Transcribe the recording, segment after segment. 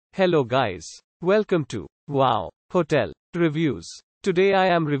Hello guys. Welcome to Wow Hotel Reviews. Today I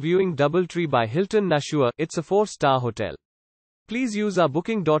am reviewing DoubleTree by Hilton Nashua. It's a 4-star hotel. Please use our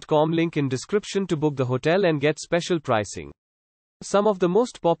booking.com link in description to book the hotel and get special pricing. Some of the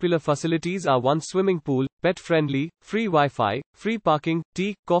most popular facilities are one swimming pool, pet-friendly, free Wi-Fi, free parking,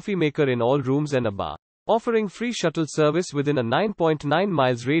 tea, coffee maker in all rooms and a bar. Offering free shuttle service within a 9.9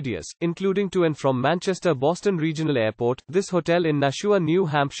 miles radius, including to and from Manchester-Boston Regional Airport. This hotel in Nashua, New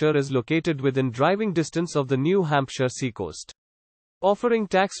Hampshire is located within driving distance of the New Hampshire seacoast. Offering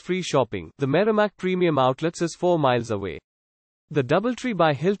tax-free shopping, the Merrimack Premium Outlets is 4 miles away. The DoubleTree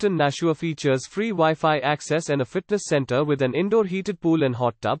by Hilton Nashua features free Wi-Fi access and a fitness center with an indoor heated pool and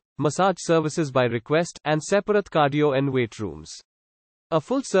hot tub, massage services by request, and separate cardio and weight rooms. A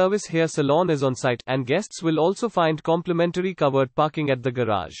full-service hair salon is on site, and guests will also find complimentary covered parking at the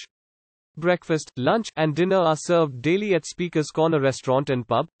garage. Breakfast, lunch, and dinner are served daily at Speaker's Corner Restaurant and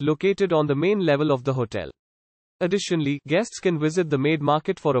Pub, located on the main level of the hotel. Additionally, guests can visit the maid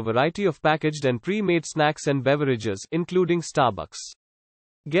market for a variety of packaged and pre-made snacks and beverages, including Starbucks.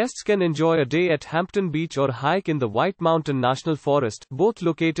 Guests can enjoy a day at Hampton Beach or hike in the White Mountain National Forest, both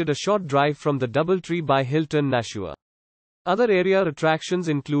located a short drive from the DoubleTree by Hilton Nashua. Other area attractions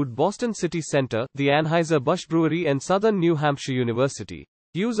include Boston City Center, the Anheuser-Busch Brewery and Southern New Hampshire University.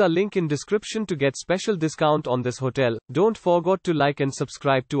 Use our link in description to get special discount on this hotel. Don't forget to like and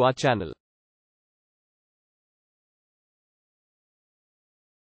subscribe to our channel.